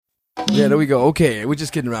Yeah, there we go. Okay, we're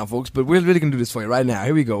just kidding around, folks, but we're really going to do this for you right now.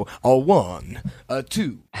 Here we go. A 1, a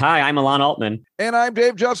 2. Hi, I'm Alon Altman. And I'm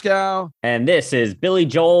Dave Juskow. And this is Billy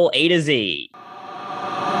Joel A to Z.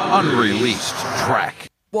 Unreleased track.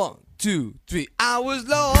 1, 2, 3. I was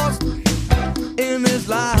lost in this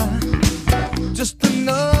life. Just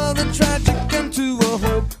another tragic end to a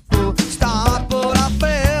hopeful start, but I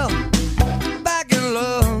fell back in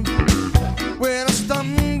love when I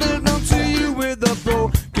stumbled onto you with a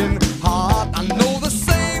broken heart. I know the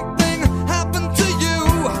same thing happened to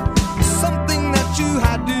you, something that you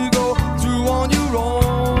had to go through on your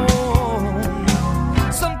own.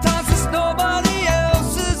 Sometimes it's nobody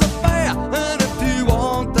else's affair, and if you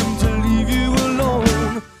want them to leave you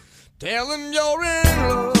alone, tell them you're in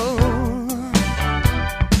love.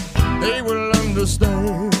 They will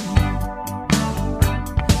understand.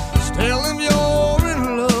 Just tell them you're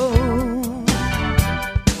in love.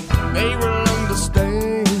 They will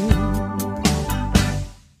understand.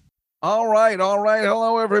 All right.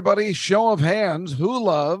 Hello, everybody. Show of hands. Who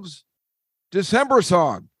loves December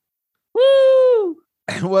Song? Woo!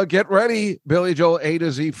 Well, get ready, Billy Joel A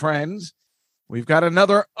to Z friends. We've got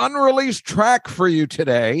another unreleased track for you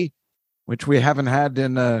today, which we haven't had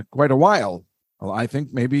in quite a while. Well, I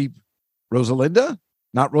think maybe Rosalinda,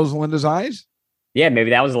 not Rosalinda's Eyes. Yeah, maybe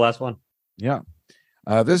that was the last one. Yeah.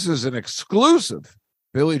 This is an exclusive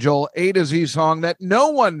Billy Joel A to Z song that no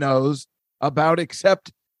one knows about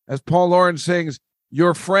except, as Paul Lawrence sings,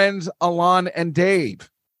 your friends Alon and Dave.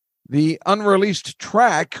 The unreleased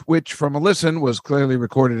track, which from a listen was clearly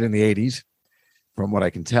recorded in the 80s, from what I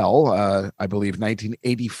can tell, I believe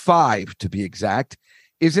 1985 to be exact,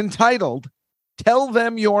 is entitled Tell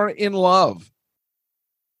Them You're in Love.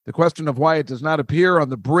 The question of why it does not appear on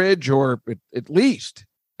the bridge, or at least,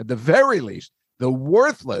 at the very least, the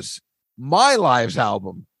worthless My Lives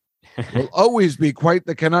album, will always be quite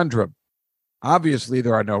the conundrum. Obviously,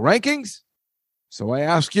 there are no rankings, so I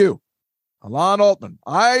ask you, Alon Altman,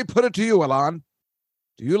 I put it to you, Alon,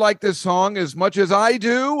 do you like this song as much as I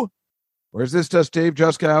do? Or is this just Dave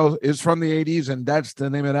Juskow is from the 80s, and that's the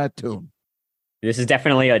name of that tune? This is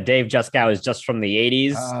definitely a Dave Juskow is just from the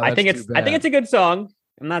 80s. I think it's a good song.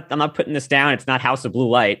 I'm not putting this down. It's not House of Blue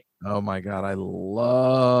Light. Oh my God, I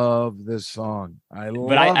love this song. I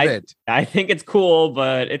love it. I think it's cool,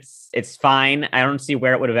 but it's fine. I don't see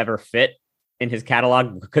where it would have ever fit in his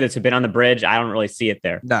catalog. Could it have been on the bridge? I don't really see it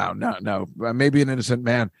there. No. Maybe An Innocent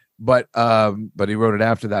Man, but he wrote it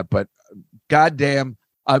after that. But goddamn,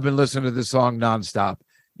 I've been listening to this song nonstop.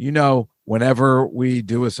 You know, whenever we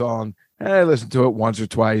do a song, I listen to it once or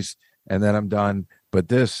twice, and then I'm done. But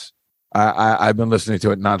this, I've been listening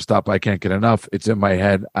to it nonstop. I can't get enough. It's in my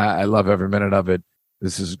head. I love every minute of it.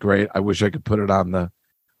 This is great. I wish I could put it on the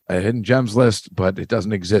Hidden Gems list, but it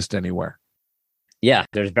doesn't exist anywhere. Yeah,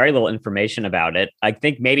 there's very little information about it. I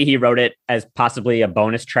think maybe he wrote it as possibly a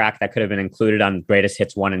bonus track that could have been included on Greatest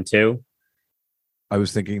Hits 1 and 2. I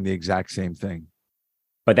was thinking the exact same thing.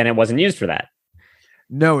 But then it wasn't used for that.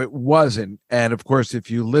 No, it wasn't. And of course,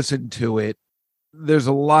 if you listen to it, there's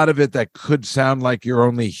a lot of it that could sound like You're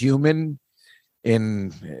Only Human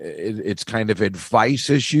in its kind of advice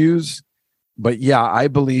issues. But yeah, I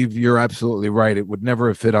believe you're absolutely right. It would never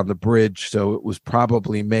have fit on the bridge. So it was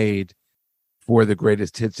probably made for the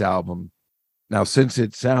Greatest Hits album. Now, since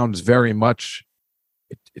it sounds very much,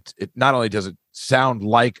 it not only does it sound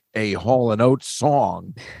like a Hall & Oates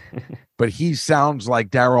song, but he sounds like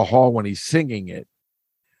Daryl Hall when he's singing it.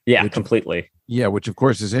 Yeah, completely. Yeah, which of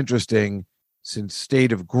course is interesting since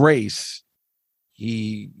State of Grace,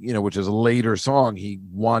 which is a later song, he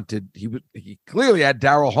clearly had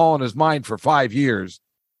Daryl Hall in his mind for 5 years,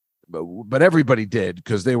 but everybody did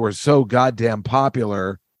because they were so goddamn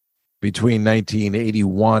popular between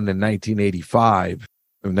 1981 and 1985,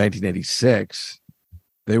 or 1986.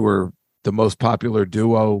 They were the most popular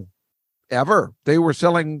duo ever. They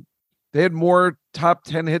had more top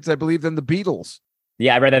 10 hits, I believe, than the Beatles.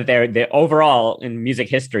 Yeah, I read that they're overall in music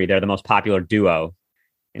history, they're the most popular duo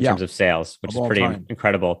in terms of sales, which is pretty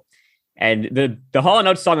incredible. And the Hall &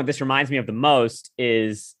 Oates song that this reminds me of the most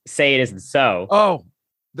is Say It Isn't So. Oh,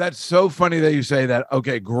 that's so funny that you say that.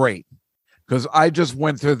 Okay, great. Because I just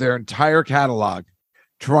went through their entire catalog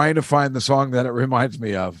trying to find the song that it reminds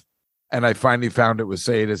me of. And I finally found it was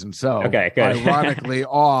Say It Isn't So. Okay, good. Ironically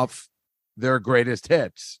off their greatest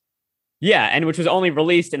hits. Yeah, and which was only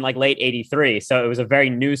released in like late 83. So it was a very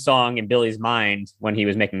new song in Billy's mind when he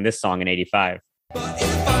was making this song in 85. But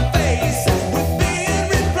if I face it with being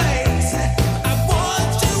replaced, I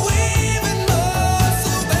want you even more.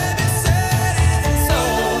 So baby, say it isn't so.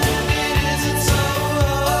 It isn't so.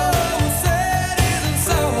 Say it isn't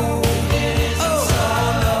so. It isn't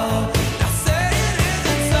so.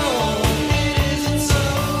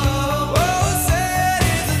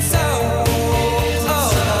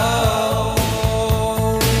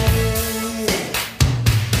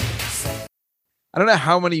 I don't know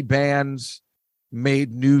how many bands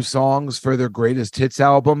made new songs for their greatest hits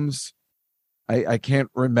albums. I can't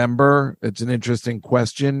remember. It's an interesting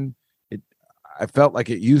question. I felt like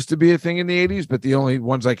it used to be a thing in the 80s, but the only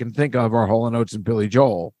ones I can think of are Hall & Oates and Billy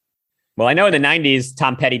Joel. Well, I know in the 90s,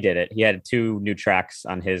 Tom Petty did it. He had 2 new tracks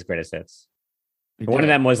on his greatest hits. One of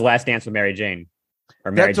them was Last Dance with Mary Jane.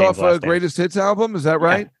 Or Mary That's Jane's off a greatest hits album. Is that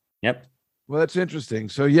right? Yeah. Yep. Well, that's interesting.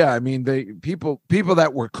 So yeah, I mean, people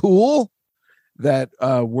that were cool, that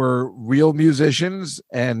were real musicians,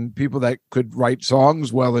 and people that could write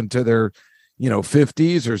songs well into their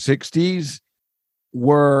 50s or 60s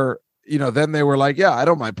were, then they were like, yeah, I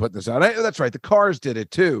don't mind putting this out. That's right. The Cars did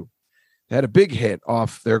it too. They had a big hit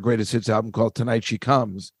off their greatest hits album called Tonight She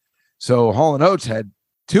Comes. So Hall & Oates had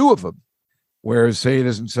 2 of them, whereas Say It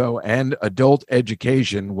Isn't So and Adult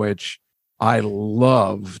Education, which I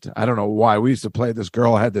loved. I don't know why. We used to play, this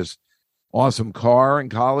girl had this awesome car in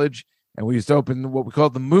college, and we used to open what we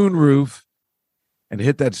called the moon roof and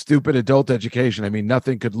hit that stupid Adult Education. I mean,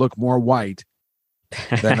 nothing could look more white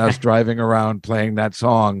than us driving around playing that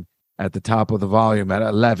song at the top of the volume at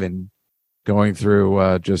 11, going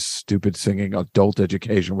through just stupid singing Adult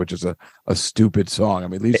Education, which is a stupid song. I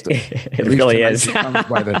mean, at least it really is.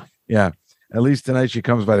 At least Tonight She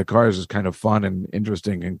Comes by the Cars is kind of fun and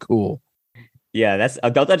interesting and cool. Yeah, that's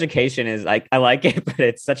Adult Education is like, I like it, but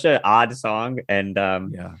it's such an odd song. And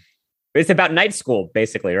it's about night school,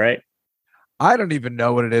 basically, right? I don't even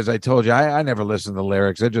know what it is. I told you, I never listen to the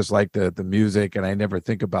lyrics. I just like the music, and I never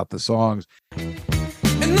think about the songs.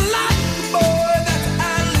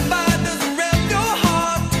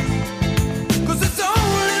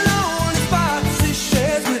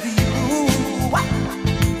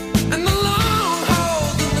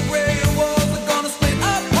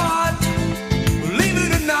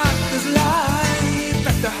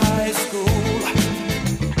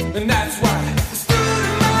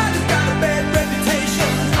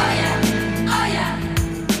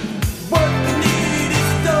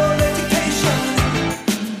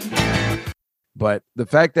 But the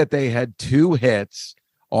fact that they had 2 hits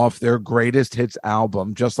off their greatest hits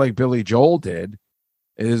album, just like Billy Joel did,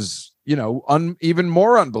 is, even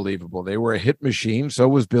more unbelievable. They were a hit machine. So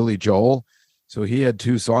was Billy Joel. So he had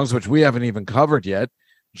 2 songs, which we haven't even covered yet,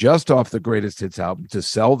 just off the greatest hits album, to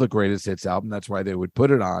sell the greatest hits album. That's why they would put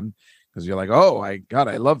it on, because you're like, oh, I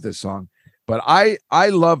love this song. But I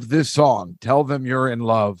love this song, Tell Them You're in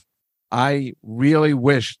Love. I really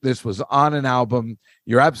wish this was on an album.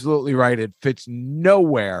 You're absolutely right. It fits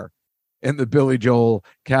nowhere in the Billy Joel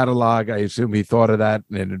catalog. I assume he thought of that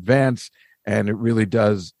in advance, and it really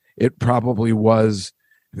does. It probably was.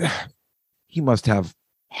 He must have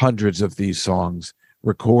hundreds of these songs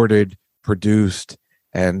recorded, produced,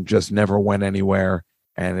 and just never went anywhere.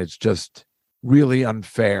 And it's just really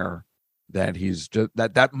unfair that he's just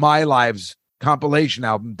that My Lives compilation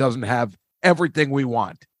album doesn't have everything we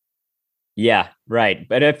want. Yeah, right.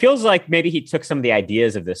 But it feels like maybe he took some of the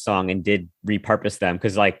ideas of this song and did repurpose them,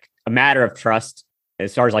 because like A Matter of Trust,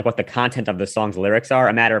 as far as like what the content of the song's lyrics are,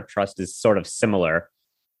 A Matter of Trust is sort of similar,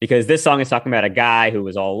 because this song is talking about a guy who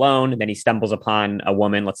was all alone. And then he stumbles upon a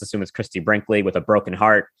woman, let's assume it's Christy Brinkley, with a broken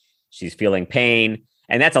heart. She's feeling pain.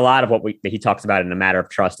 And that's a lot of what he talks about in A Matter of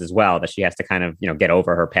Trust as well, that she has to kind of, get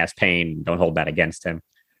over her past pain. Don't hold that against him.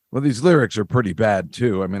 Well, these lyrics are pretty bad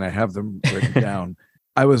too. I mean, I have them written down.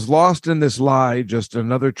 I was lost in this lie, just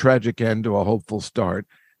another tragic end to a hopeful start.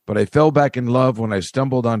 But I fell back in love when I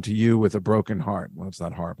stumbled onto you with a broken heart. Well, it's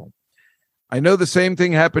not horrible. I know the same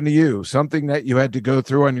thing happened to you, something that you had to go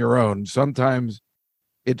through on your own. Sometimes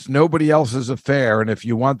it's nobody else's affair, and if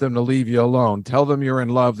you want them to leave you alone, tell them you're in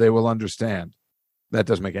love, they will understand. That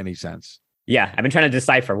doesn't make any sense. Yeah, I've been trying to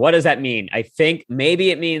decipher. What does that mean? I think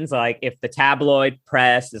maybe it means like if the tabloid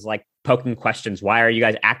press is like poking questions, why are you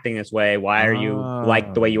guys acting this way? Why are you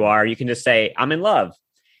like the way you are? You can just say, I'm in love.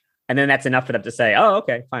 And then that's enough for them to say, oh,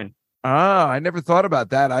 okay, fine. I never thought about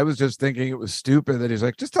that. I was just thinking it was stupid that he's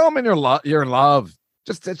like, just tell them you're in love.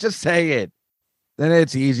 Just say it. Then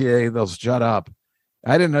it's easy. They'll shut up.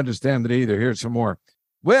 I didn't understand it either. Here's some more.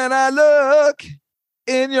 When I look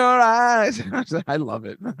in your eyes, I love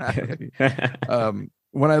it.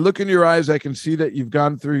 When I look in your eyes, I can see that you've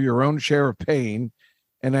gone through your own share of pain.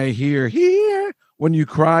 And I hear here, when you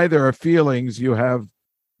cry, there are feelings you have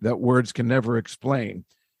that words can never explain.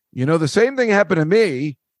 The same thing happened to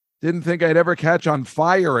me. Didn't think I'd ever catch on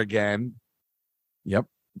fire again. Yep.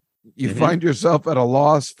 You find yourself at a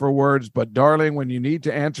loss for words, but darling, when you need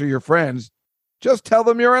to answer your friends, just tell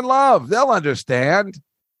them you're in love. They'll understand.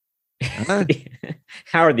 Huh?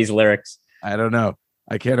 How are these lyrics? I don't know.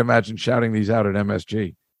 I can't imagine shouting these out at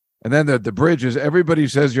MSG. And then the bridge is, everybody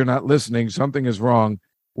says you're not listening. Something is wrong.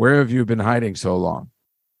 Where have you been hiding so long?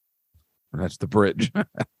 And that's the bridge.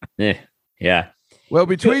 Yeah. Well,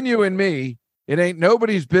 between you and me, it ain't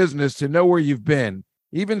nobody's business to know where you've been.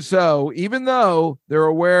 Even so, even though they're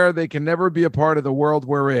aware they can never be a part of the world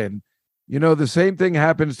we're in, you know, the same thing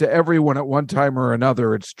happens to everyone at one time or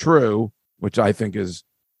another. It's true, which I think is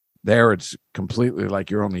there. It's completely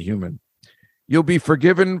like you're only human. You'll be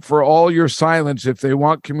forgiven for all your silence if they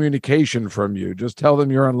want communication from you. Just tell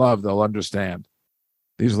them you're in love. They'll understand.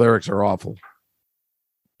 These lyrics are awful.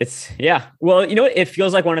 Well, you know what? It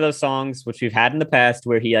feels like one of those songs which we've had in the past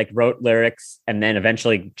where he like wrote lyrics and then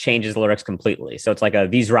eventually changes the lyrics completely. So it's like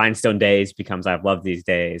These Rhinestone Days becomes I've Loved These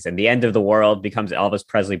Days, and The End of the World becomes Elvis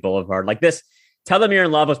Presley Boulevard. Like this, Tell Them You're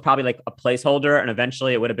in Love was probably like a placeholder, and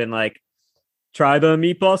eventually it would have been like, try the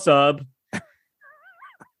meatball sub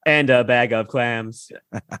and a bag of clams.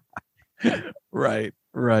 Right.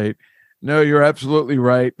 No, you're absolutely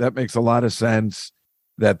right. That makes a lot of sense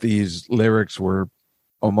that these lyrics were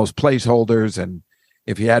almost placeholders, and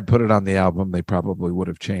if he had put it on the album, they probably would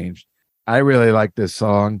have changed. I really like this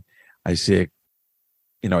song. I see it,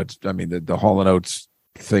 you know, the Hall & Oates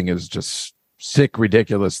thing is just sick,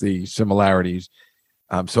 ridiculous, the similarities.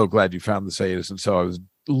 I'm so glad you found the Say It Isn't So. I was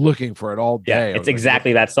looking for it all day. Yeah, it's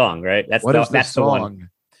exactly that song, right? That's the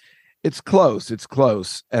one. It's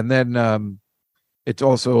close. And then it's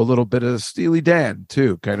also a little bit of Steely Dan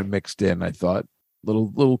too, kind of mixed in, I thought.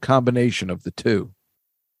 Little combination of the two.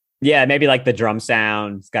 Yeah, maybe like the drum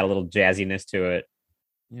sound. It's got a little jazziness to it.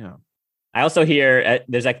 Yeah. I also hear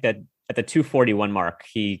there's like at the 241 mark,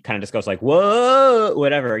 he kind of just goes like, whoa,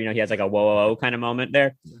 whatever. You know, he has like a whoa kind of moment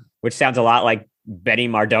there, which sounds a lot like Benny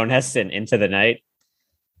Mardones in Into the Night.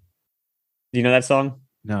 Do you know that song?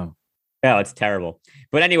 No. Oh, it's terrible.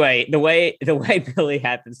 But anyway, the way Billy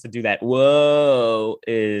happens to do that whoa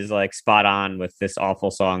is like spot on with this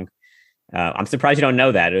awful song. I'm surprised you don't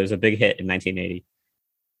know that. It was a big hit in 1980.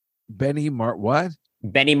 Benny Mardones,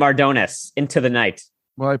 Into the Night.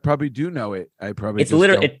 Well, I probably do know it. It's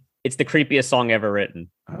literally it's the creepiest song ever written.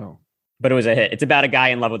 Oh. But it was a hit. It's about a guy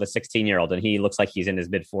in love with a 16-year-old, and he looks like he's in his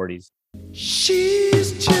mid-40s.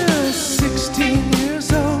 She's just 16 years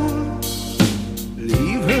old.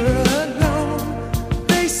 Leave her alone,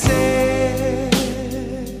 they say.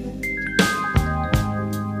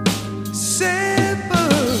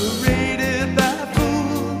 Separated by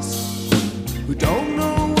fools who don't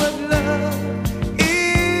know what love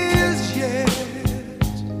is yet.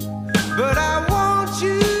 But I want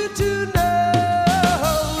you to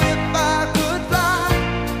know, if I could fly,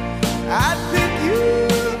 I'd pick you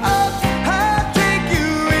up, I'd take you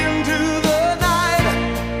into the night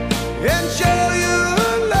and show you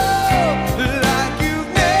love like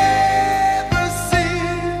you've never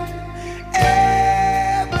seen.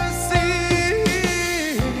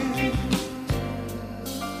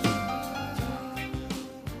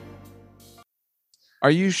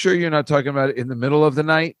 Are you sure you're not talking about it In the Middle of the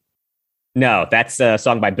Night? No, that's a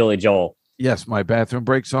song by Billy Joel. Yes, my bathroom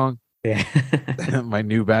break song. Yeah. My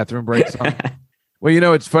new bathroom break song. Well, you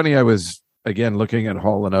know, it's funny. I was, again, looking at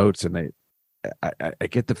Hall & Oates, and I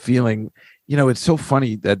get the feeling, you know, it's so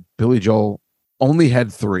funny that Billy Joel only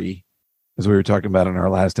had 3, as we were talking about in our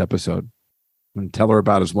last episode. And Tell Her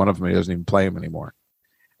About is one of them. He doesn't even play them anymore.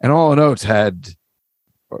 And Hall & Oates had,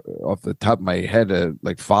 off the top of my head,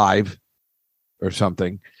 like 5 or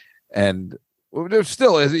something. And there's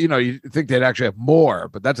still, you know, you think they'd actually have more,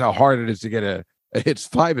 but that's how hard it is to get a hits.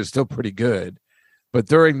 5 is still pretty good. But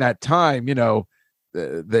during that time, you know,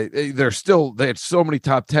 they had so many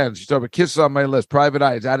top 10s. You talk about Kisses on My List, Private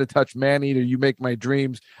Eyes, Out of Touch, Man Eater, You Make My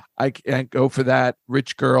Dreams, I Can't Go For That,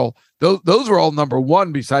 Rich Girl. Those were all number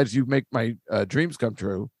 1 besides You Make My Dreams Come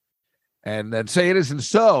True. And then Say It Isn't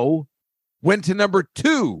So went to number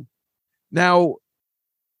 2. Now,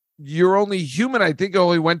 You're Only Human, I think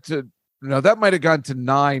only went to, that might have gone to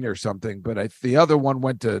 9 or something, but the other one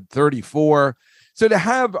went to 34. So to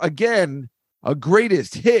have, again, a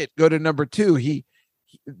greatest hit go to number 2,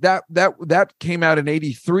 that came out in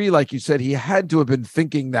 83, like you said. He had to have been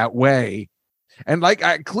thinking that way. And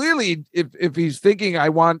clearly, if he's thinking, I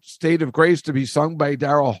want State of Grace to be sung by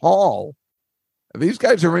Daryl Hall, these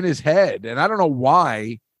guys are in his head. And I don't know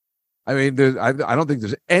why. I mean, I don't think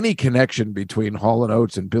there's any connection between Hall &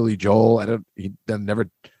 Oates and Billy Joel.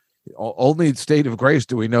 Only State of Grace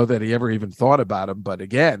do we know that he ever even thought about him. But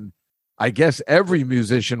again, I guess every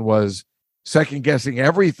musician was second guessing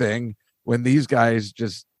everything when these guys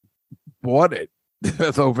just bought it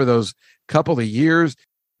over those couple of years.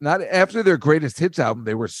 Not after their greatest hits album,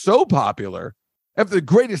 they were so popular after the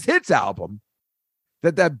greatest hits album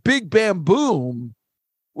that Big Bam Boom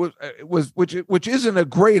was which isn't a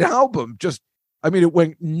great album. Just, I mean, it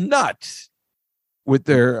went nuts with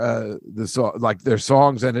their their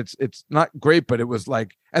songs, and it's not great, but it was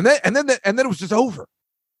like, and then it was just over.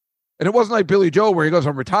 And it wasn't like Billy Joel where he goes,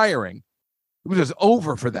 I'm retiring. It was just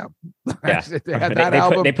over for them. Yeah. They had that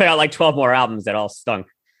album. They put out like 12 more albums that all stunk.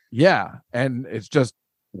 Yeah, and it's just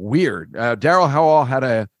weird. Daryl Hall had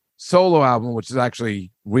a solo album, which is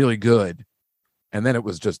actually really good, and then it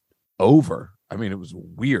was just over. I mean, it was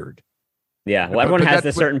weird. Yeah, well, everyone has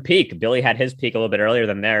a certain peak. Billy had his peak a little bit earlier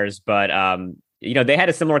than theirs, but they had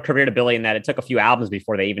a similar career to Billy in that it took a few albums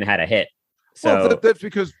before they even had a hit. So that's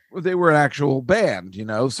because they were an actual band,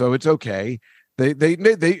 so it's okay. They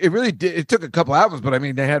it really did. It took a couple albums, but I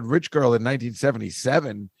mean, they had Rich Girl in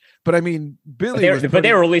 1977. But I mean, Billy but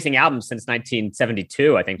they were releasing albums since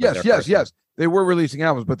 1972, I think. Yes. They were releasing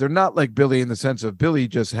albums, but they're not like Billy in the sense of Billy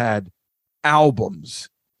just had albums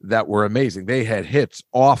that were amazing. They had hits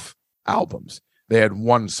off albums. They had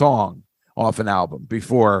one song off an album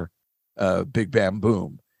before Big Bam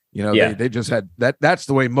Boom. They just had that. That's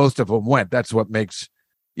the way most of them went. That's what makes,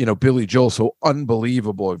 Billy Joel so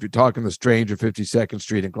unbelievable. If you're talking The Stranger, 52nd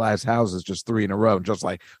Street, and Glass Houses, just 3 in a row, just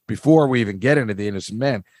like before we even get into The Innocent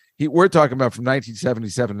Man, we're talking about from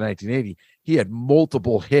 1977 to 1980. He had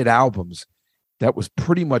multiple hit albums that was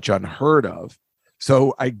pretty much unheard of.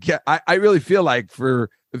 So I really feel like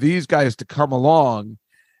for these guys to come along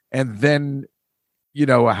and then,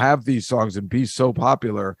 have these songs and be so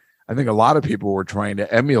popular, I think a lot of people were trying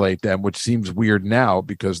to emulate them, which seems weird now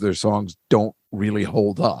because their songs don't really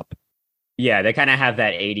hold up. Yeah, they kind of have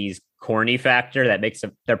that 80s corny factor that makes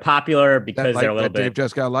them, they're popular because they're a little bit. Dave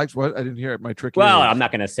Jessica likes what? I didn't hear it. My tricky. Well, I'm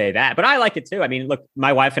not going to say that, but I like it too. I mean, look,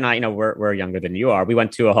 my wife and I, we're younger than you are. We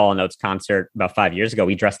went to a Hall & Oates concert about 5 years ago.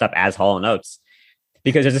 We dressed up as Hall & Oates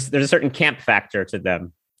because there's a certain camp factor to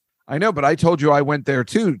them. I know, but I told you I went there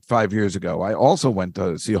too 5 years ago. I also went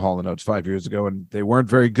to see Hall & Oates 5 years ago, and they weren't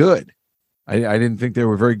very good. I didn't think they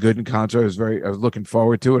were very good in concert. I was looking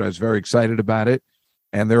forward to it. I was very excited about it.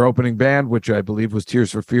 And their opening band, which I believe was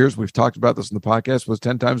Tears for Fears, we've talked about this in the podcast, was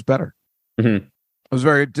 10 times better. Mm-hmm. It was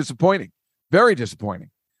very disappointing. Very disappointing.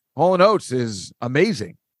 Hall & Oates is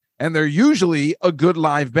amazing. And they're usually a good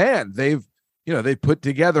live band. They put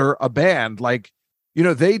together a band like,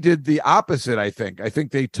 they did the opposite, I think. I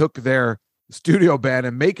think they took their studio band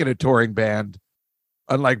and make it a touring band,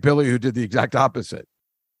 unlike Billy, who did the exact opposite.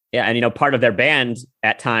 Yeah, and, part of their band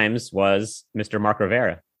at times was Mr. Mark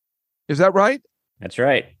Rivera. Is that right? That's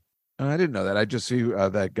right. I didn't know that. I just see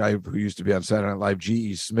that guy who used to be on Saturday Night Live,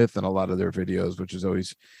 G.E. Smith, in a lot of their videos, which is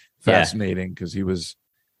always fascinating because he was,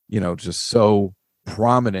 just so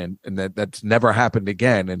prominent, and that's never happened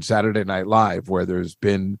again in Saturday Night Live, where there's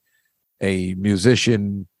been a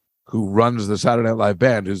musician who runs the Saturday Night Live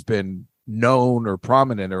band who's been known or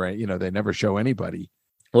prominent, or they never show anybody.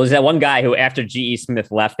 Well, there's that one guy who, after G.E.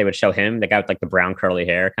 Smith left, they would show him, the guy with like the brown curly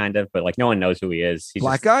hair, kind of, but like no one knows who he is. He's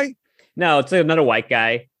Black guy? No, it's another white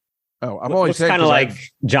guy. Oh, I'm always saying kind of like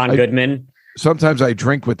John Goodman. Sometimes I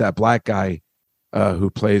drink with that black guy who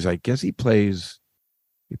plays. I guess he plays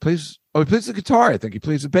the guitar. I think he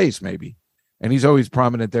plays the bass, maybe, and he's always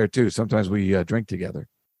prominent there too. Sometimes we drink together.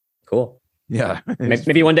 Cool. Yeah.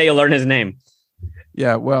 Maybe one day you'll learn his name.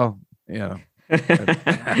 Yeah. Well,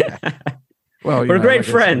 Well, we're great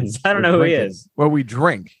friends. I don't know who he is. Well, we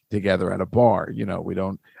drink together at a bar. We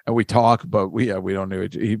don't, and we talk, but we don't know.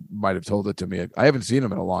 He might have told it to me. I haven't seen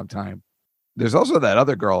him in a long time. There's also that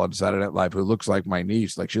other girl on Saturday Night Live who looks like my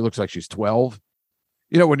niece. Like, she looks like she's 12.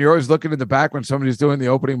 When you're always looking in the back when somebody's doing the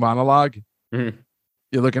opening monologue, mm-hmm.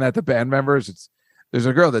 You're looking at the band members. There's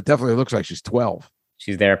a girl that definitely looks like she's 12.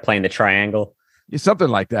 She's there playing the triangle. Something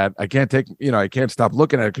like that. I can't stop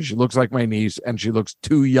looking at her because she looks like my niece and she looks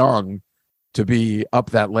too young to be up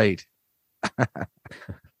that late.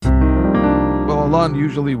 Well, Alon,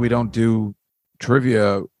 usually we don't do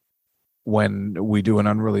trivia when we do an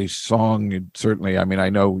unreleased song. Certainly, I mean, I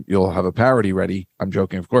know you'll have a parody ready. I'm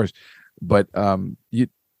joking, of course. But did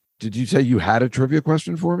you say you had a trivia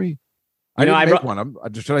question for me? I didn't make one.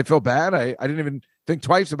 Should I feel bad? I didn't even think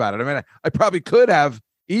twice about it. I mean, I probably could have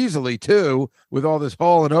easily too with all this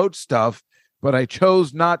Hall & Oates stuff, but I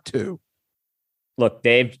chose not to. Look,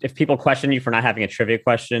 Dave, if people question you for not having a trivia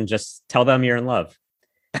question, just tell them you're in love.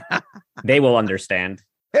 They will understand.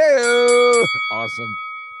 Hey, awesome.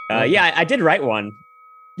 Yeah, I did write one.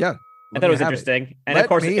 Yeah, I thought it was interesting. And let of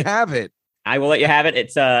course, me have it. I will let you have it.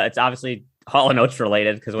 It's obviously Hall & Oates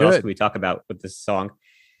related because what else can we talk about with this song?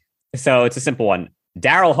 So it's a simple one.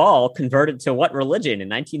 Daryl Hall converted to what religion in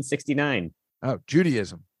 1969? Oh,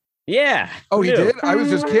 Judaism. Yeah. Oh, he did? I was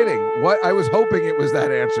just kidding. What? I was hoping it was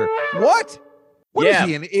that answer. What? What is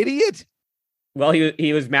he, an idiot? Well,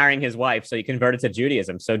 he was marrying his wife, so he converted to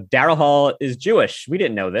Judaism. So Daryl Hall is Jewish. We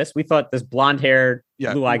didn't know this. We thought this blonde-haired,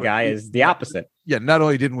 blue-eyed guy is the opposite. Yeah, not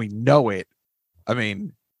only didn't we know it, I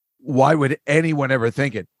mean, why would anyone ever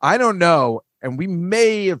think it? I don't know, and we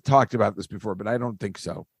may have talked about this before, but I don't think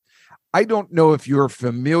so. I don't know if you're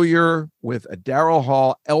familiar with a Daryl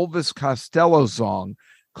Hall Elvis Costello song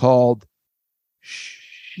called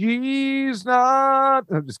She's Not,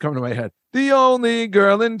 I'm just coming to my head, the only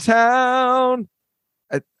girl in town.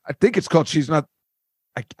 I think it's called She's Not,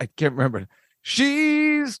 I can't remember.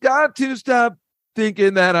 She's got to stop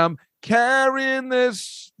thinking that I'm carrying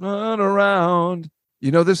this one around.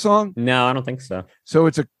 You know this song? No, I don't think so. So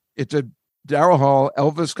it's a Daryl Hall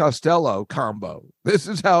Elvis Costello combo. This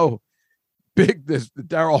is how big the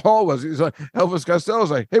Daryl Hall was. He's like, Elvis Costello's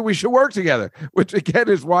like, hey, we should work together, which again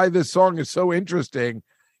is why this song is so interesting.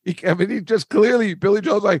 He just clearly, Billy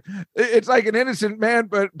Joel's like, it's like an innocent man,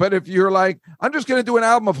 but if you're like, I'm just going to do an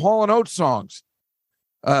album of Hall & Oates songs.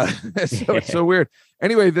 So it's so weird.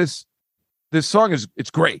 Anyway, this song it's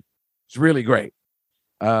great. It's really great.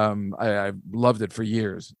 I loved it for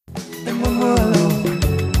years. And when we're alone,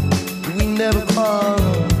 we never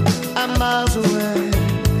quarrel. I'm miles away.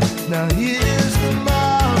 Now here's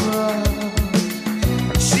tomorrow.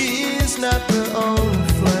 She's not the only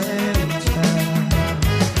flame in town.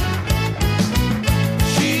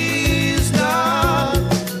 She's not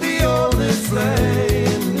the only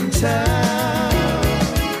flame in town.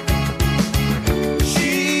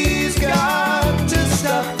 She's got to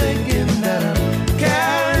stop thinking that I'm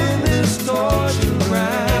carrying this torch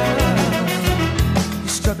around. You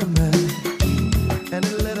struck a man and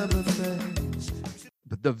it lit up her face.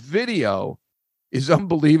 But the video is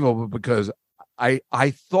unbelievable because I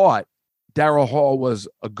thought Daryl Hall was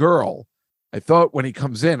a girl. I thought when he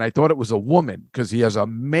comes in, I thought it was a woman because he has a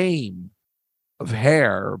mane of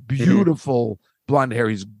hair, beautiful blonde hair.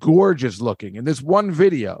 He's gorgeous looking. In this one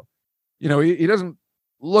video, you know, he doesn't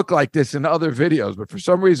look like this in other videos, but for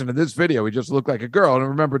some reason in this video, he just looked like a girl. And I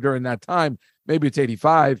remember during that time, maybe it's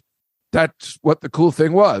 85, that's what the cool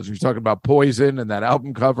thing was. We're talking about Poison and that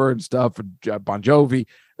album cover and stuff, and Bon Jovi.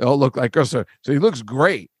 They all look like girls. So he looks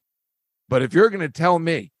great. But if you're going to tell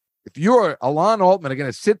me, if you're Alon Altman, are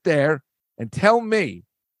going to sit there and tell me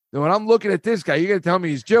that when I'm looking at this guy, you're going to tell me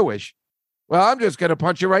he's Jewish, well, I'm just going to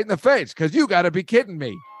punch you right in the face because you got to be kidding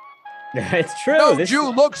me. It's true. No Jew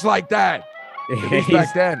looks like that.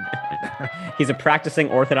 Back then. He's a practicing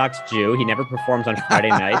Orthodox Jew. He never performs on Friday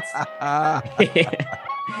nights.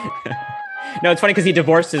 No, it's funny because he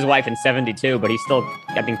divorced his wife in 1972, but he's still,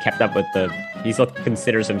 I think, kept up with he still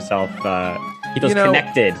considers himself, he feels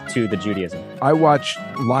connected to the Judaism. I watched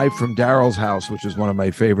Live from Daryl's House, which is one of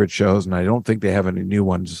my favorite shows, and I don't think they have any new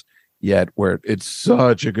ones yet, where it's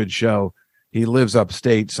such a good show. He lives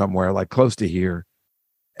upstate somewhere, like close to here,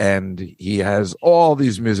 and he has all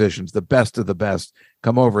these musicians, the best of the best,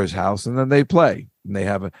 come over his house, and then they play, and they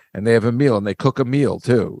have a meal, and they cook a meal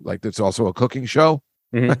too. Like it's also a cooking show.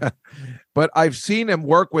 Mm-hmm. But I've seen him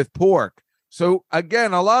work with pork. So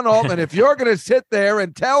again, Alon Altman, if you're going to sit there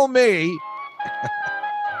and tell me,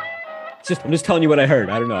 I'm just telling you what I heard.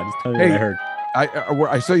 I don't know. I'm just telling you what I heard.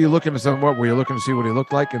 I saw you looking at what were you looking to see what he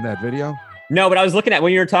looked like in that video? No, but I was looking at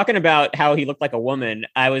when you were talking about how he looked like a woman.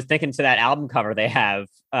 I was thinking to that album cover they have.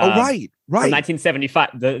 Right. From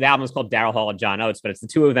 1975. The album is called Daryl Hall and John Oates, but it's the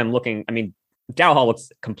two of them looking. I mean, Daryl Hall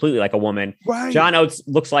looks completely like a woman. Right. John Oates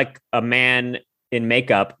looks like a man in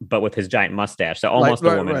makeup, but with his giant mustache. So almost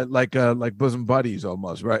a woman. Right. Like bosom buddies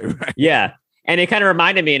almost. Right. Yeah. And it kind of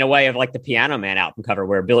reminded me in a way of like the Piano Man album cover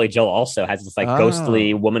where Billy Joel also has this like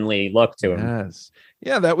ghostly, womanly look to him. Yes.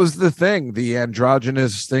 Yeah, that was the thing, the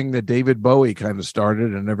androgynous thing that David Bowie kind of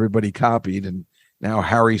started and everybody copied. And now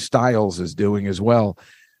Harry Styles is doing as well.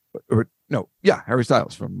 Harry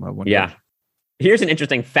Styles from One Direction. Here's an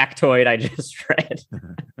interesting factoid I just read.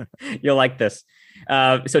 You'll like this.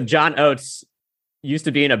 So John Oates used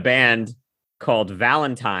to be in a band called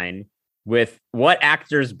Valentine with what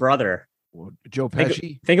actor's brother? Joe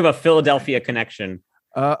Pesci. Think of a Philadelphia connection.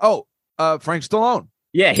 Frank Stallone.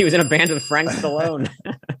 Yeah, he was in a band with Frank Stallone.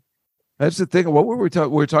 That's the thing. What we were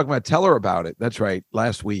talking about? Tell her about it. That's right.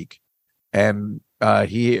 Last week, and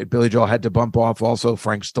Billy Joel had to bump off also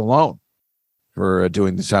Frank Stallone for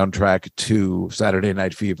doing the soundtrack to Saturday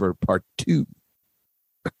Night Fever Part 2.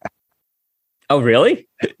 Oh, really?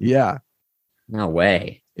 Yeah. No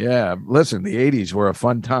way. Yeah. Listen, the 80s were a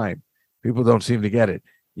fun time. People don't seem to get it.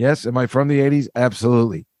 Yes. Am I from the 80s?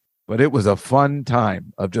 Absolutely. But it was a fun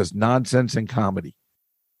time of just nonsense and comedy.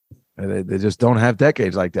 They just don't have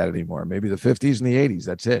decades like that anymore. Maybe the 50s and the 80s.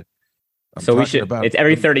 That's it. So we should. It's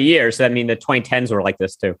every 30 years. So I mean, the 2010s were like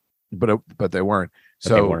this too. But they weren't.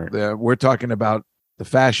 We're talking about the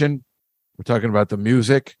fashion. We're talking about the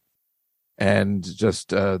music, and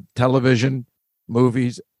just television,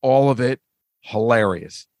 movies, all of it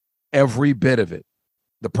hilarious. Every bit of it.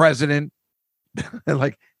 The president,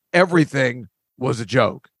 like everything was a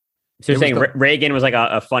joke. So you're saying Reagan was like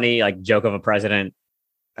a funny like joke of a president?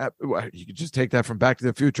 You could just take that from Back to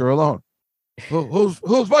the Future alone. Who's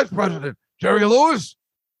vice president? Jerry Lewis?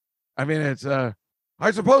 I mean, it's I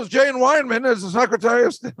suppose Jane Wyman is the Secretary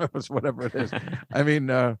of State, whatever it is. I mean,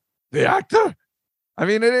 the actor. I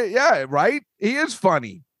mean, right? He is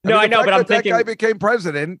funny. I know, but I'm thinking that guy became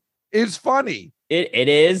president is funny. It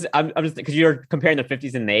is. I'm just because you're comparing the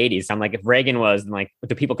 50s and the 80s. I'm like, if Reagan was, like,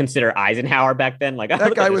 do people consider Eisenhower back then? Like,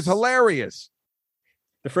 that guy was hilarious.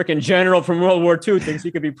 The freaking general from World War II thinks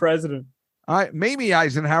he could be president. Mamie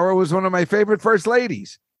Eisenhower was one of my favorite first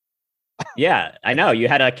ladies. Yeah, I know. You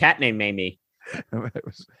had a cat named Mamie.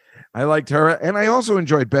 I liked her, and I also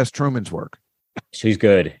enjoyed Bess Truman's work. She's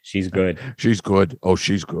good. She's good. She's good. Oh,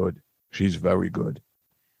 she's good. She's very good.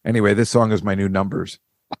 Anyway, this song is my new Numbers.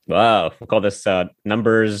 Wow, we'll call this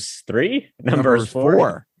Numbers 3? Numbers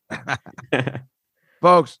 4?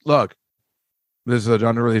 Folks, look, this is an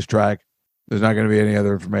unreleased track. There's not going to be any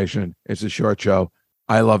other information. It's a short show.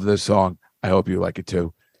 I love this song. I hope you like it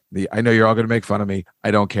too. I know you're all going to make fun of me.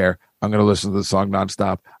 I don't care. I'm going to listen to the song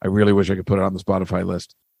nonstop. I really wish I could put it on the Spotify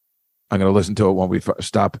list. I'm going to listen to it when we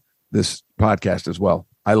stop this podcast as well.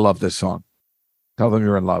 I love this song. Tell Them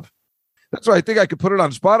You're in Love. That's why I think I could put it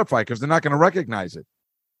on Spotify, because they're not going to recognize it.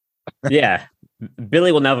 Yeah.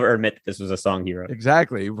 Billy will never admit that this was a song he wrote.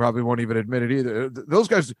 Exactly. He probably won't even admit it either. Those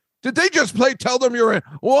guys, did they just play Tell Them You're in?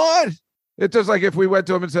 What? It's just like if we went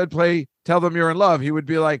to him and said, play Tell Them You're in Love, he would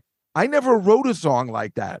be like, I never wrote a song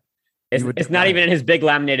like that. It's not even in his big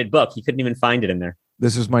laminated book. He couldn't even find it in there.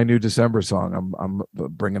 This is my new December song. I'm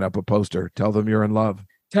bringing up a poster. Tell Them You're in Love.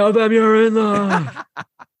 Tell them you're in love.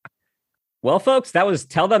 Well, folks, that was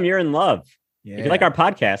Tell Them You're in Love. Yeah. If you like our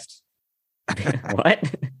podcast.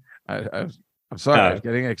 What? I'm sorry. I was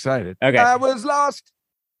getting excited. Okay. I was lost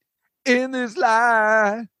in this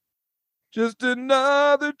lie. Just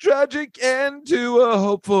another tragic end to a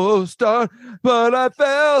hopeful start. But I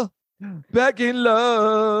fell back in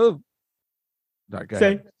love.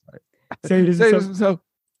 Say it isn't so.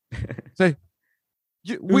 Say.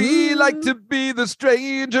 We like to be the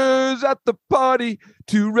strangers at the party,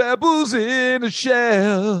 two rebels in a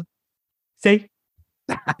shell. Say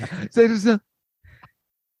it isn't so.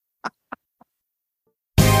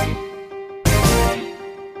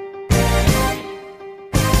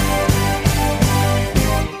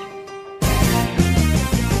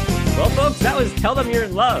 Well, folks, that was Tell Them You're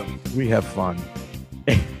in Love. We have fun.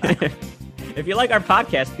 If you like our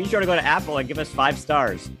podcast, be sure to go to Apple and give us 5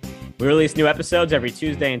 stars. We release new episodes every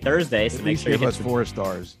Tuesday and Thursday, so make sure you give us 4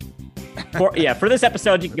 stars. For this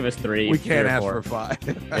episode, you can give us 3. We can't ask for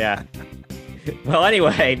 5. Yeah. Well,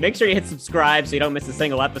 anyway, make sure you hit subscribe so you don't miss a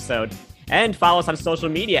single episode. And follow us on social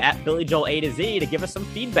media at Billy Joel A to Z to give us some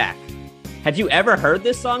feedback. Had you ever heard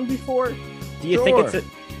this song before? Do you think it's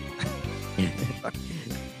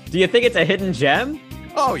Do you think it's a hidden gem?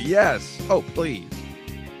 Oh, yes. Oh, please.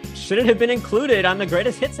 Should it have been included on the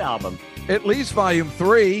Greatest Hits album? At least Volume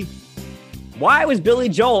 3. Why was Billy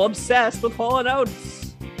Joel obsessed with Hall &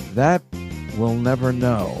 Oates? That we'll never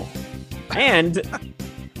know. And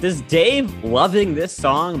does Dave loving this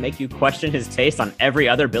song make you question his taste on every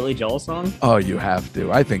other Billy Joel song? Oh, you have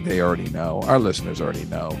to. I think they already know. Our listeners already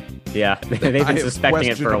know. Yeah, they've been suspecting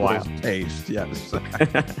it for a while. Taste, yes.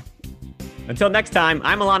 Until next time,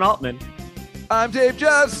 I'm Alon Altman. I'm Dave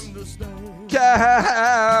Just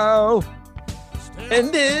Cow.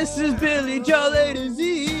 And this is Billy Joel A to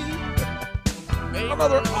Z.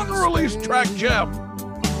 Another unreleased track gem.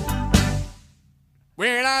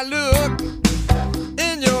 When I look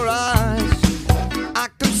in your eyes, I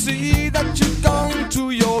can see that you've gone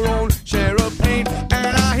to your own share of pain.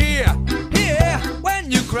 And I hear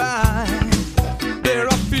when you cry, there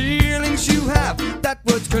are feelings you have that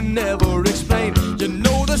words can never explain. You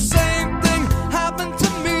know the same thing happened to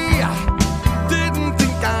me. Didn't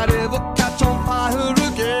think I'd ever catch on fire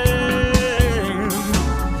again.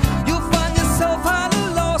 You'll find yourself at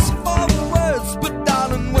a loss for words, but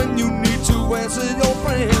darling, when you need to answer your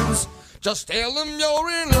friends, just tell them you're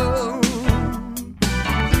in love.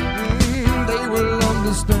 They will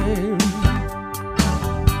understand.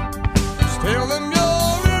 Just tell them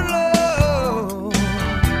you're in love.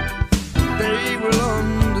 They will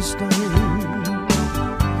understand.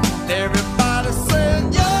 Everybody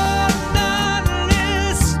saying you're not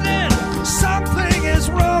listening. Something is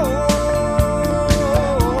wrong.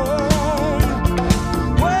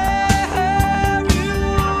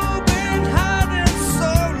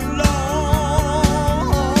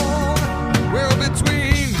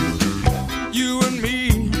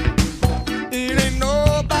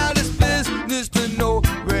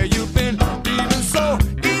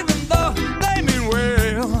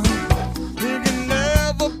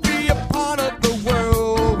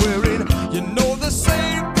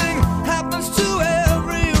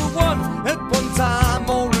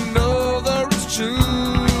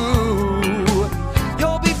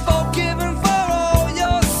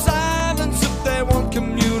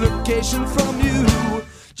 communication from you.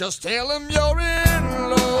 Just tell them you're in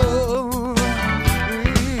love,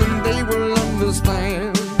 and they will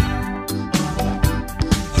understand.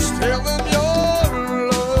 Just tell them you're in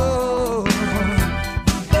love,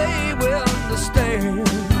 they will understand.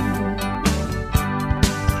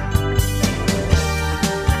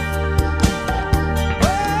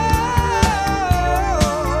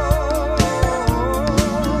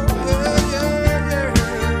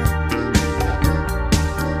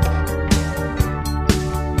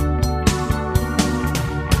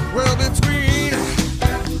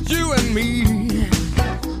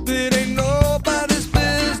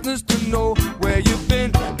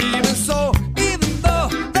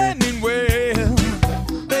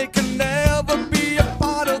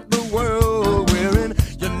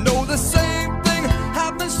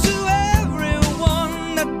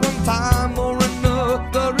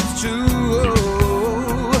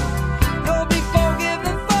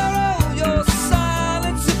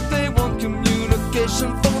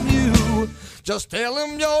 Just tell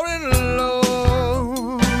them you're in love.